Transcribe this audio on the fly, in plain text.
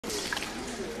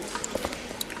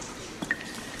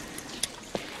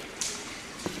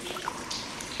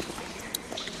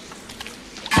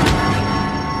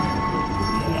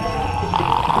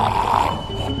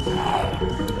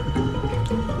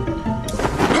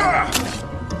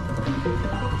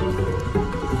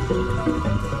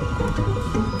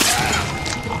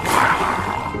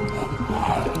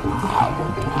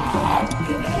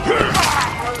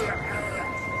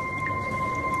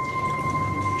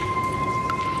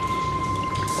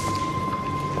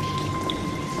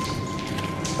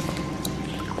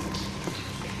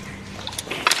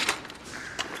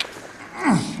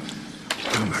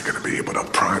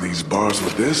these bars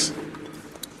with this?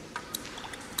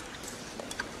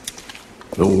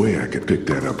 No way I could pick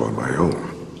that up on my own.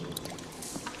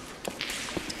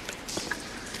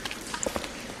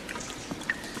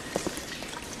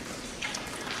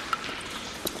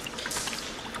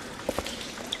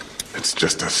 It's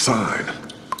just a sign.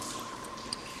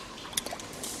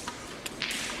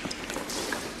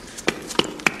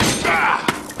 Ah!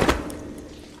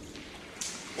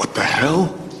 What the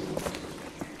hell?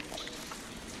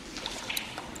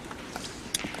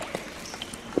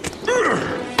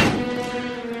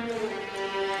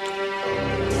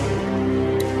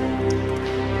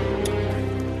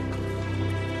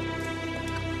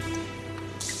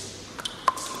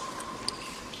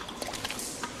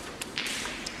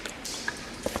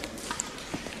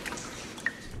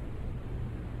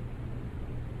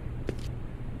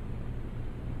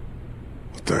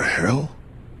 The hell?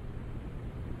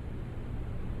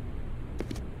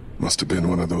 Must have been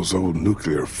one of those old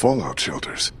nuclear fallout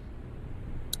shelters.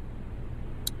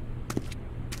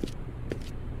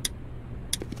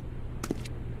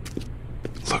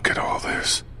 Look at all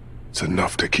this. It's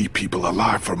enough to keep people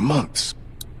alive for months.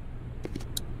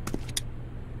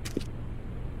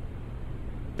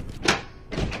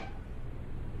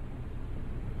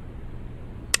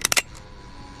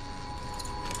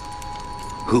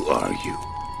 Who are you?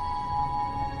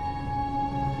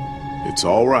 It's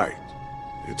all right.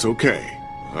 It's okay.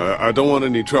 I don't want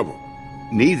any trouble.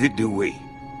 Neither do we.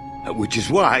 Which is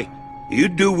why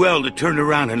you'd do well to turn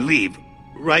around and leave.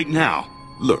 Right now.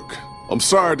 Look, I'm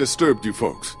sorry I disturbed you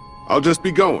folks. I'll just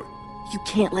be going. You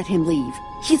can't let him leave.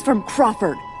 He's from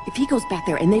Crawford. If he goes back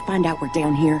there and they find out we're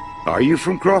down here... Are you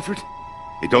from Crawford?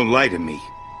 Hey, don't lie to me.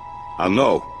 I'll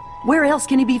know. Where else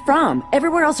can he be from?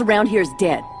 Everywhere else around here is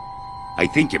dead. I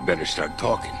think you better start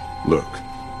talking. Look,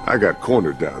 I got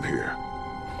cornered down here.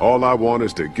 All I want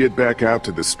is to get back out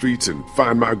to the streets and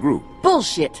find my group.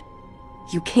 Bullshit!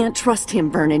 You can't trust him,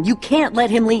 Vernon. You can't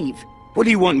let him leave. What do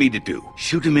you want me to do?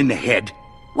 Shoot him in the head?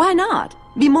 Why not?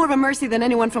 Be more of a mercy than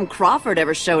anyone from Crawford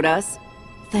ever showed us.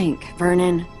 Think,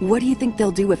 Vernon. What do you think they'll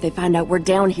do if they find out we're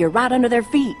down here right under their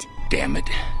feet? Damn it.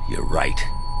 You're right.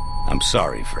 I'm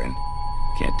sorry, friend.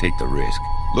 Can't take the risk.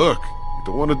 Look, you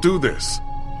don't want to do this.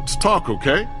 Let's talk,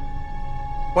 okay?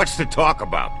 What's to talk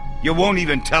about? You won't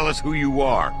even tell us who you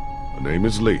are. My name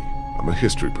is Lee. I'm a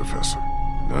history professor.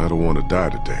 And I don't want to die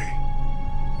today.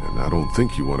 And I don't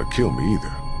think you want to kill me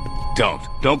either.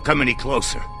 Don't come any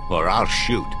closer, or I'll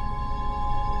shoot.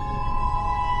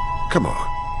 Come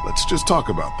on, let's just talk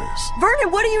about this. Vernon,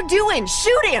 what are you doing?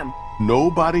 Shoot him!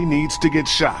 Nobody needs to get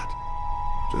shot.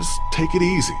 Just take it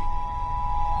easy.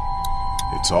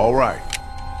 It's all right.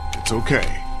 It's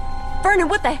okay. Vernon,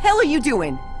 what the hell are you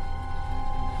doing?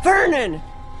 Vernon!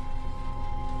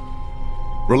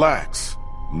 Relax.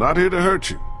 I'm not here to hurt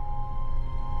you.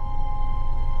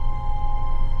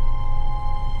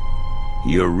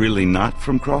 You're really not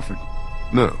from Crawford?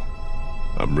 No,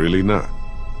 I'm really not.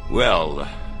 Well,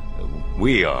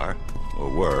 we are, or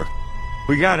were.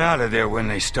 We got out of there when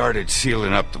they started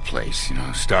sealing up the place,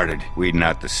 started weeding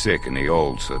out the sick and the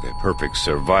old so the perfect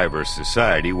survivor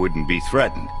society wouldn't be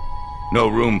threatened. No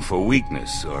room for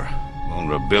weakness or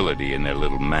vulnerability in their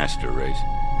little master race.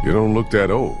 You don't look that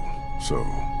old, so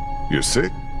you're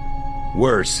sick?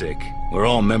 We're sick. We're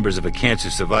all members of a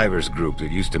cancer survivors group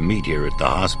that used to meet here at the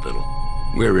hospital.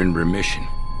 We're in remission.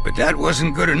 But that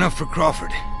wasn't good enough for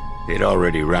Crawford. They'd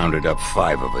already rounded up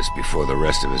 5 of us before the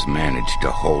rest of us managed to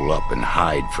hole up and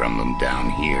hide from them down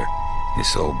here.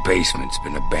 This old basement's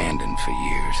been abandoned for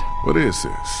years. What is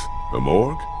this? A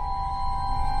morgue?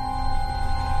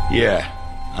 Yeah.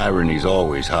 Irony's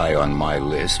always high on my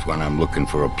list when I'm looking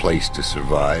for a place to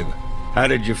survive. How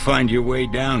did you find your way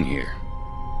down here?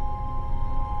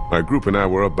 My group and I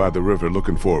were up by the river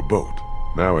looking for a boat.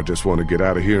 Now I just want to get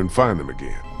out of here and find them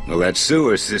again. Well, that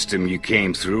sewer system you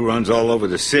came through runs all over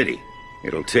the city.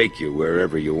 It'll take you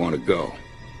wherever you want to go.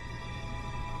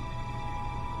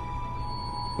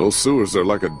 Those sewers are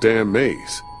like a damn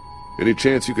maze. Any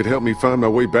chance you could help me find my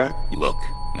way back? Look,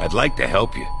 I'd like to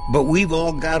help you, but we've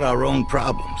all got our own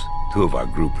problems. 2 of our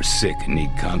group are sick and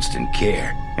need constant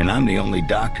care, and I'm the only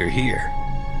doctor here.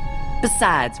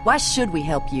 Besides, why should we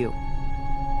help you?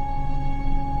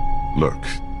 Look,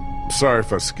 I'm sorry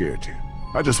if I scared you.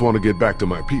 I just want to get back to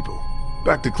my people.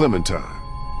 Back to Clementine.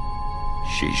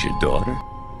 She's your daughter?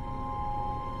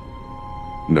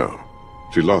 No.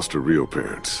 She lost her real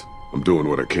parents. I'm doing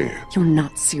what I can. You're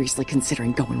not seriously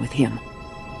considering going with him.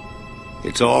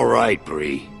 It's all right,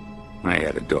 Bree. I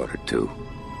had a daughter, too.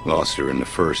 Lost her in the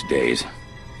first days.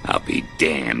 I'll be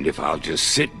damned if I'll just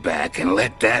sit back and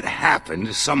let that happen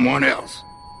to someone else.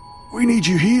 We need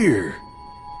you here.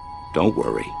 Don't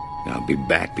worry. I'll be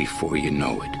back before you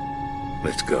know it.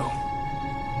 Let's go.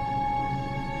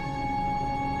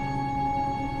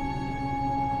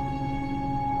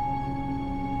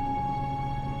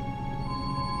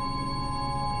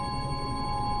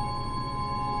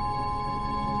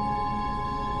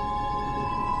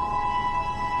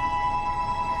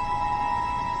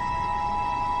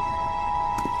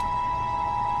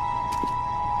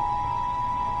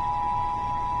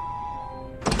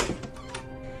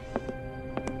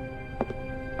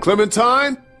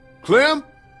 Clementine? Clem?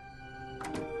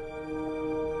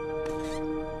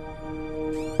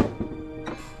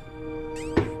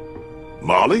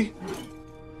 Molly?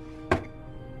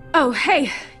 Oh,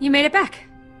 hey, you made it back.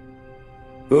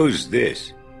 Who's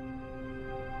this?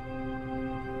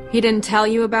 He didn't tell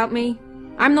you about me?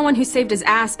 I'm the one who saved his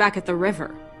ass back at the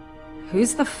river.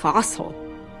 Who's the fossil?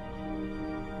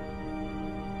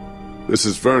 This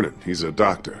is Vernon. He's a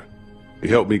doctor. He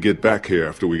helped me get back here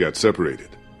after we got separated.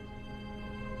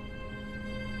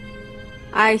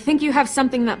 I think you have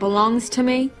something that belongs to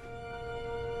me.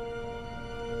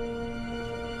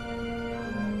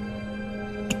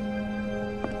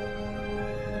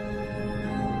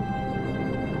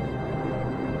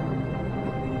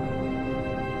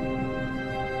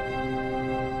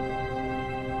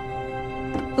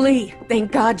 Lee,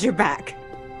 thank God you're back.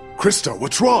 Krista,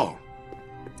 what's wrong?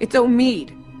 It's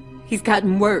Omid. He's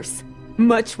gotten worse.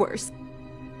 Much worse.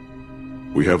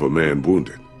 We have a man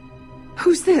wounded.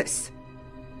 Who's this?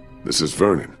 This is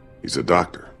Vernon. He's a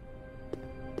doctor.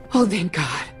 Oh, thank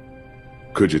God.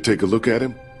 Could you take a look at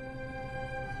him?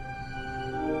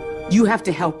 You have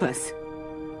to help us.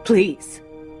 Please.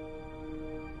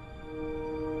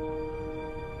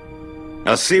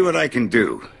 I'll see what I can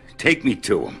do. Take me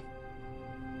to him.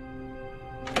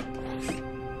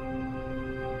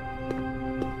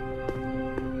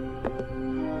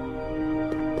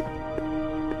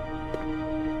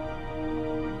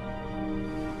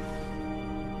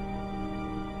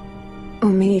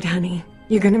 Omid, honey,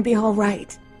 you're gonna be all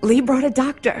right. Lee brought a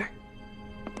doctor.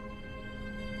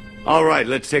 All right,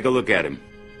 let's take a look at him.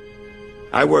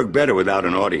 I work better without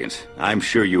an audience. I'm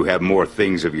sure you have more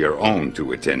things of your own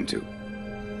to attend to.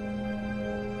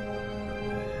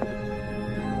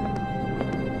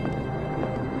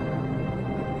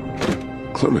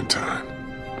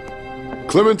 Clementine.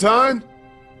 Clementine?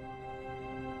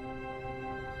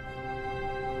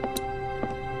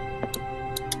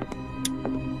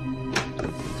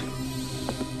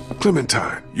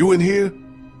 Clementine, you in here?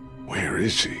 Where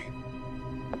is she?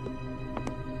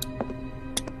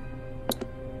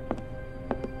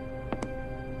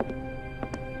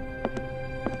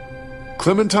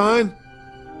 Clementine?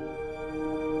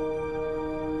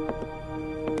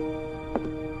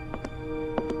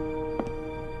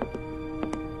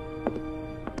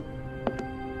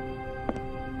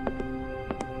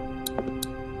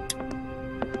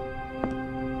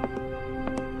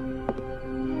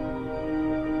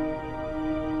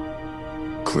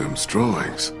 Clem's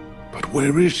drawings. But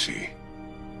where is she?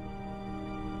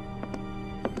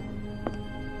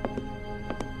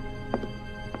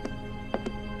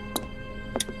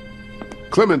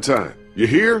 Clementine, you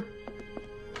here?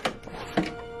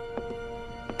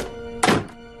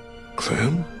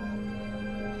 Clem?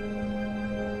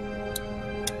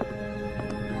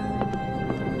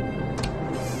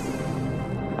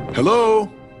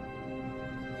 Hello?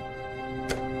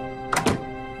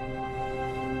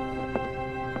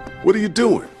 What are you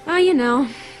doing? You know,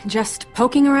 just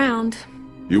poking around.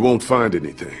 You won't find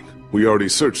anything. We already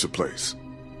searched the place.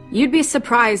 You'd be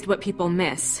surprised what people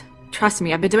miss. Trust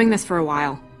me, I've been doing this for a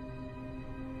while.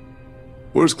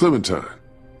 Where's Clementine?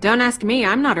 Don't ask me,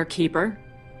 I'm not her keeper.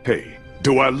 Hey,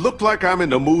 do I look like I'm in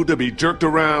the mood to be jerked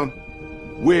around?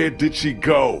 Where did she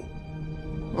go?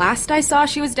 Last I saw,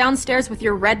 she was downstairs with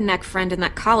your redneck friend and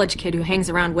that college kid who hangs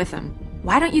around with him.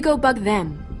 Why don't you go bug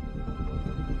them?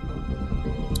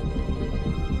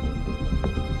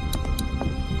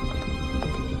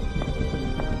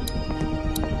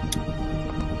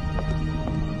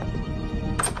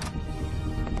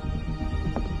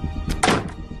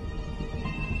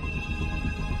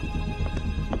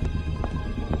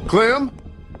 Clem?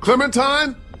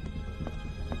 Clementine?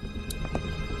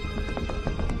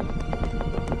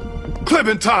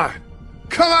 Clementine!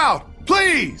 Come out,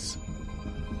 please!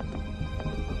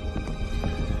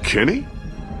 Kenny?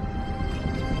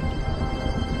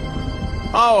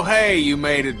 Oh, hey, you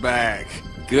made it back.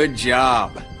 Good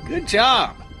job. Good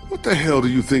job. What the hell do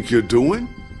you think you're doing?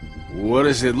 What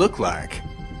does it look like?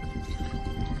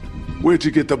 Where'd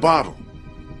you get the bottle?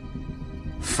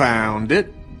 Found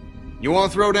it. You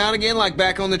want to throw down again like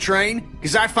back on the train?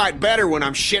 Because I fight better when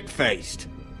I'm shit-faced.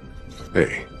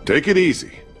 Hey, take it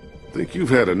easy. Think you've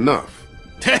had enough.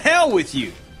 To hell with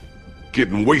you!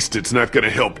 Getting wasted's not gonna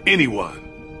help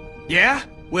anyone. Yeah?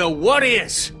 Well, what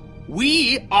is?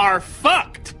 We are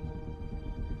fucked!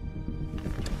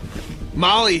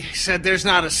 Molly said there's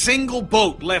not a single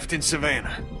boat left in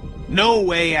Savannah. No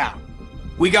way out.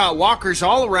 We got walkers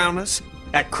all around us,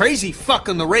 that crazy fuck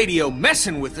on the radio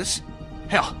messing with us.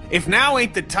 Hell, if now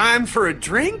ain't the time for a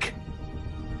drink?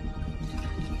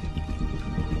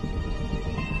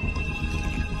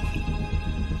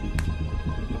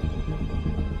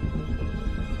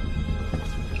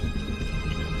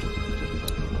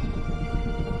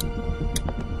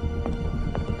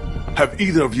 Have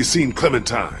either of you seen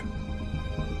Clementine?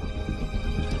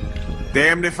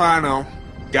 Damned if I know.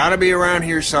 Gotta be around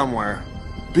here somewhere.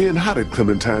 Ben, how did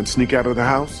Clementine sneak out of the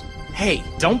house? Hey,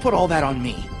 don't put all that on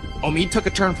me. Omid took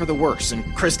a turn for the worse, and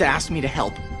Krista asked me to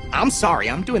help. I'm sorry,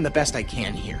 I'm doing the best I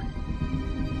can here.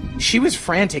 She was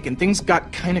frantic and things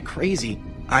got kinda crazy.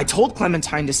 I told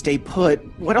Clementine to stay put.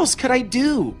 What else could I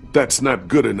do? That's not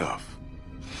good enough.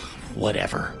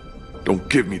 Whatever. Don't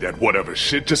give me that whatever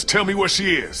shit, just tell me where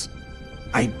she is.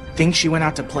 I think she went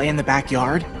out to play in the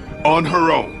backyard. On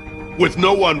her own, with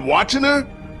no one watching her?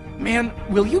 Man,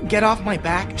 will you get off my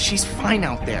back? She's fine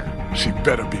out there. She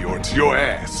better be, or it's your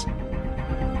ass.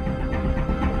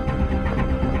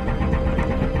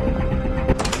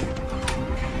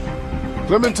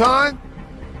 Clementine?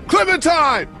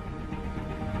 Clementine!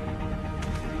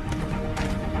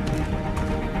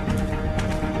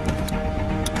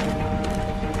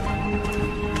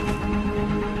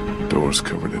 Doors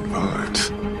covered in vines.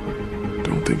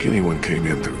 Don't think anyone came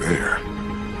in through there.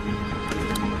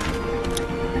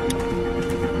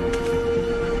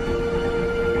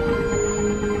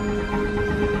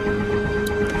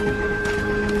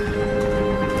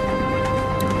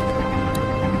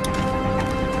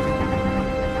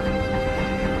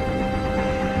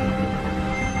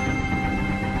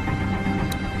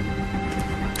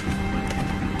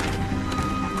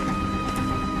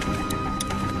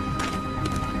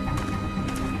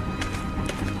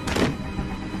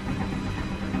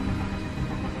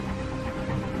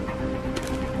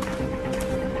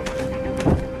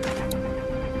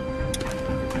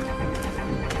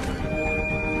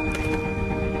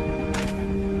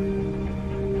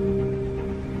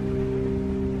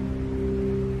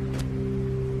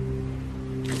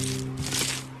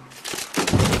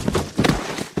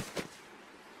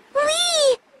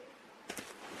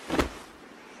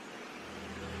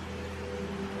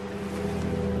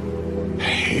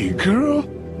 Hey, girl.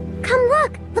 Come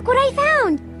look! Look what I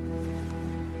found!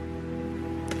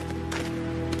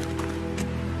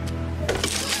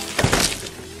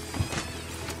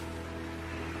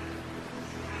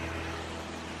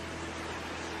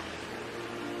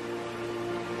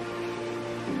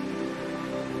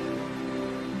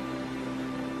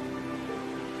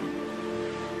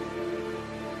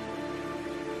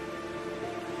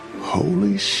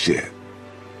 Holy shit.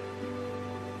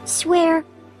 Swear.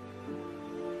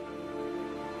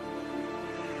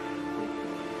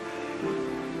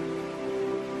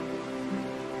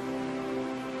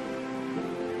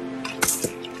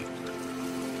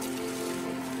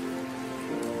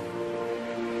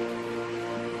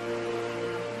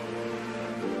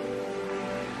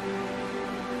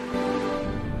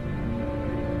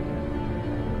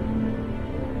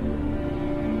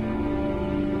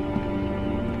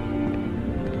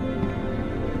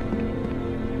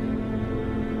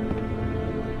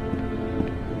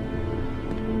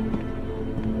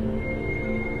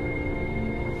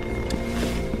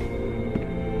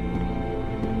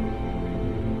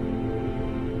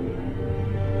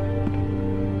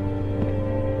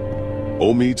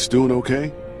 Omid's doing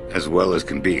okay? As well as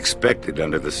can be expected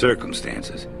under the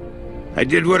circumstances. I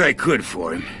did what I could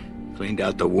for him. Cleaned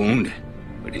out the wound,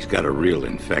 but he's got a real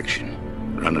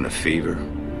infection. Running a fever.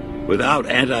 Without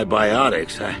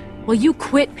antibiotics, Will you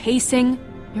quit pacing?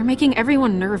 You're making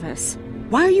everyone nervous.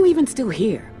 Why are you even still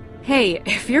here? Hey,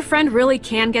 if your friend really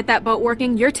can get that boat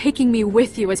working, you're taking me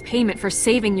with you as payment for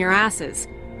saving your asses.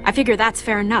 I figure that's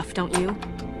fair enough, don't you?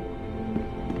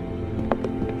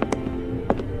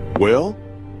 Well?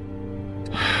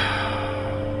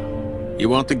 You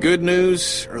want the good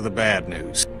news or the bad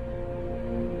news?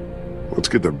 Let's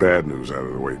get the bad news out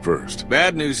of the way first.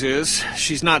 Bad news is,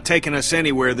 she's not taking us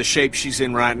anywhere the shape she's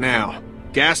in right now.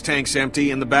 Gas tank's empty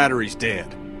and the battery's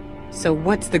dead. So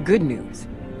what's the good news?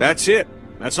 That's it.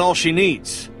 That's all she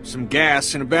needs. Some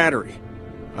gas and a battery.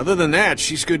 Other than that,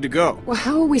 she's good to go. Well,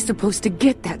 how are we supposed to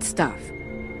get that stuff?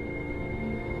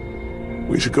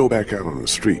 We should go back out on the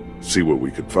street, see what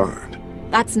we can find.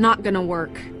 That's not gonna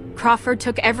work. Crawford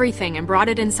took everything and brought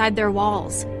it inside their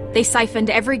walls. They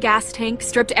siphoned every gas tank,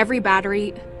 stripped every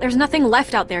battery. There's nothing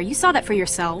left out there. You saw that for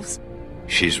yourselves.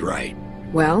 She's right.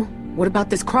 Well, what about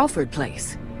this Crawford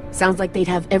place? Sounds like they'd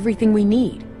have everything we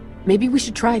need. Maybe we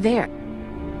should try there.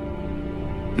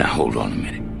 Now hold on a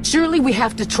minute. Surely we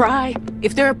have to try.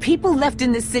 If there are people left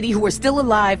in this city who are still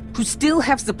alive, who still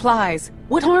have supplies,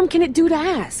 what harm can it do to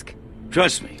ask?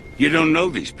 Trust me, you don't know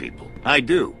these people. I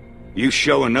do. You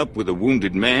showing up with a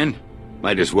wounded man?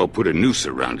 Might as well put a noose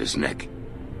around his neck.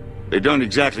 They don't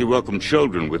exactly welcome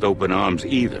children with open arms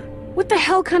either. What the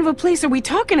hell kind of a place are we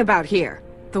talking about here?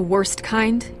 The worst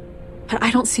kind? But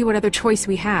I don't see what other choice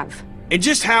we have. And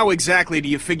just how exactly do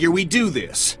you figure we do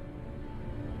this?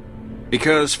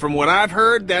 Because from what I've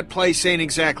heard, that place ain't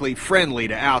exactly friendly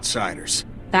to outsiders.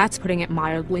 That's putting it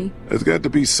mildly. There's got to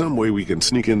be some way we can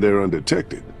sneak in there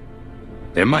undetected.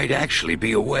 There might actually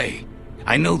be a way.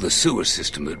 I know the sewer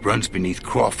system that runs beneath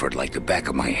Crawford like the back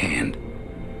of my hand.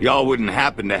 Y'all wouldn't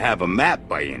happen to have a map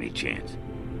by any chance?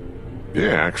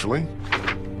 Yeah, actually.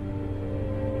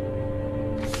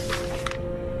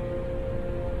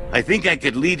 I think I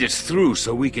could lead us through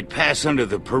so we could pass under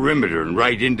the perimeter and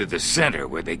right into the center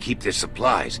where they keep their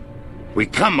supplies. We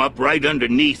come up right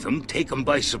underneath them, take them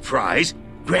by surprise,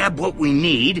 grab what we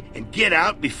need, and get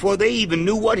out before they even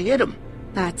knew what hit them.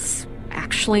 That's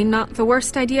actually not the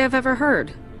worst idea I've ever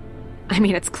heard. I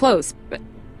mean, it's close, but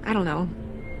I don't know.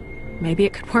 Maybe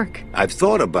it could work. I've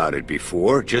thought about it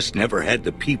before, just never had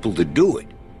the people to do it.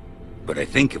 But I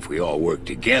think if we all work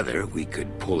together, we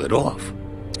could pull it off.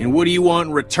 And what do you want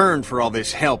in return for all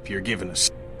this help you're giving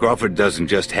us? Crawford doesn't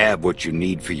just have what you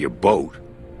need for your boat.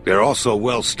 They're also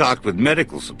well stocked with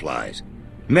medical supplies.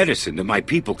 Medicine that my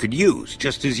people could use,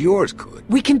 just as yours could.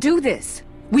 We can do this.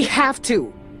 We have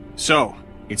to. So,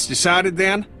 it's decided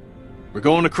then? We're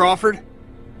going to Crawford?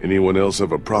 Anyone else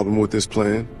have a problem with this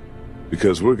plan?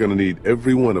 Because we're gonna need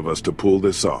every one of us to pull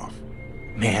this off.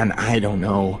 Man, I don't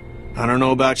know. I don't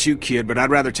know about you, kid, but I'd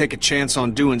rather take a chance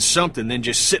on doing something than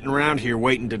just sitting around here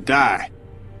waiting to die.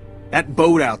 That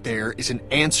boat out there is an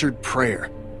answered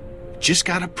prayer. Just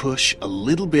gotta push a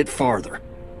little bit farther.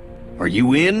 Are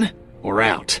you in or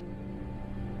out?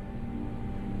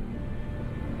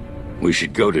 We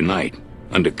should go tonight,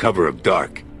 under cover of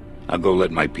dark. I'll go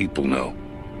let my people know.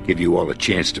 Give you all a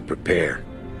chance to prepare.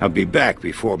 I'll be back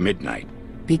before midnight.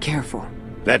 Be careful.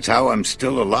 That's how I'm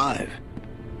still alive.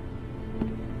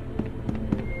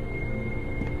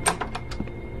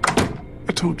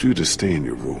 I told you to stay in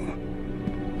your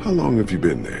room. How long have you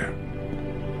been there?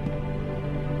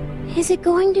 Is it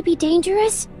going to be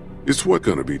dangerous? It's what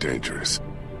gonna be dangerous?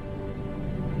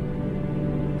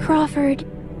 Crawford.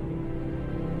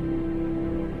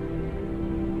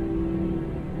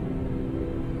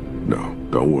 No,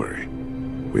 don't worry.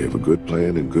 We have a good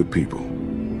plan and good people.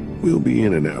 We'll be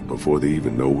in and out before they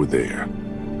even know we're there.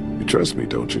 You trust me,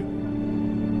 don't you?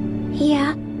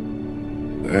 Yeah,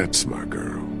 That's my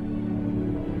girl.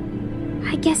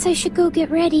 I guess I should go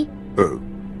get ready.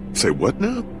 Say what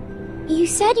now? You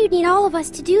said you'd need all of us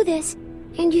to do this,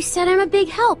 and you said I'm a big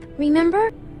help,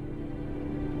 remember?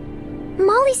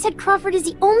 Molly said Crawford is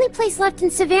the only place left in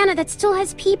Savannah that still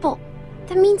has people.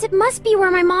 That means it must be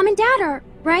where my mom and dad are,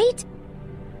 right?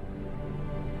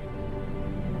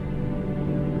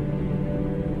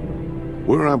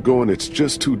 Where I'm going, it's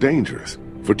just too dangerous.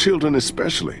 For children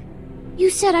especially. You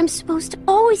said I'm supposed to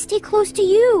always stay close to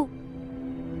you.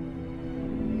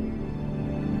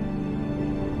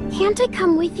 Can't I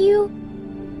come with you?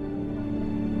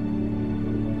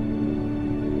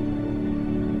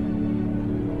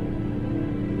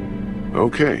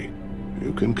 Okay,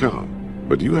 you can come.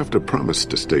 But you have to promise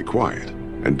to stay quiet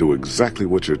and do exactly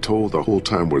what you're told the whole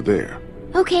time we're there.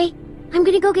 Okay, I'm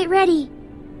gonna go get ready.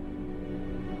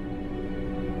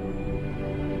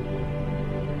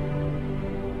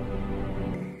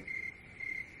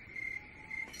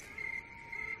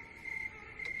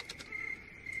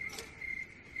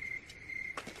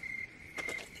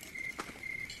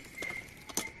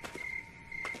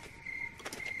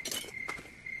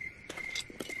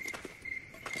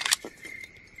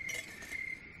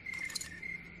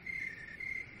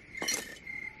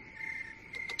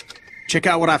 Check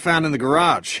out what I found in the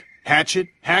garage. Hatchet,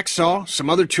 hacksaw, some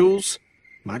other tools.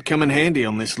 Might come in handy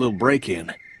on this little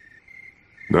break-in.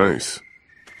 Nice.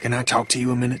 Can I talk to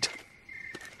you a minute?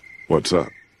 What's up?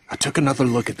 I took another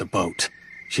look at the boat.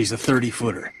 She's a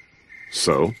 30-footer.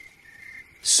 So?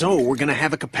 So, we're gonna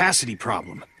have a capacity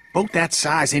problem. Boat that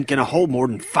size ain't gonna hold more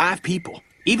than 5 people,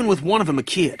 even with one of them a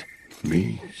kid.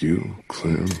 Me, you,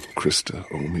 Clem, Krista,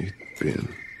 Omi,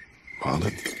 Ben,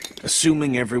 Marlon.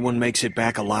 Assuming everyone makes it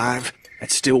back alive,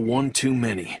 that's still one too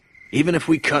many. Even if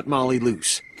we cut Molly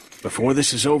loose, before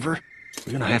this is over,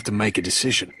 we're gonna have to make a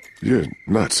decision. You're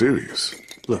not serious.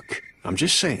 Look, I'm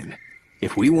just saying,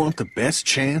 if we want the best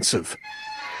chance of...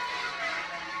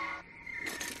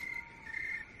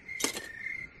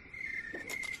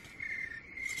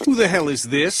 Who the hell is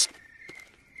this?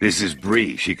 This is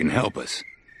Bree. She can help us.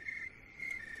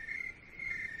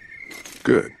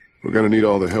 Good. We're gonna need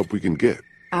all the help we can get.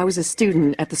 I was a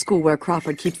student at the school where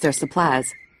Crawford keeps their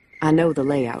supplies. I know the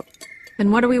layout.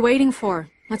 Then what are we waiting for?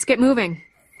 Let's get moving.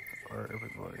 Or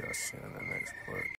everybody else in the next part.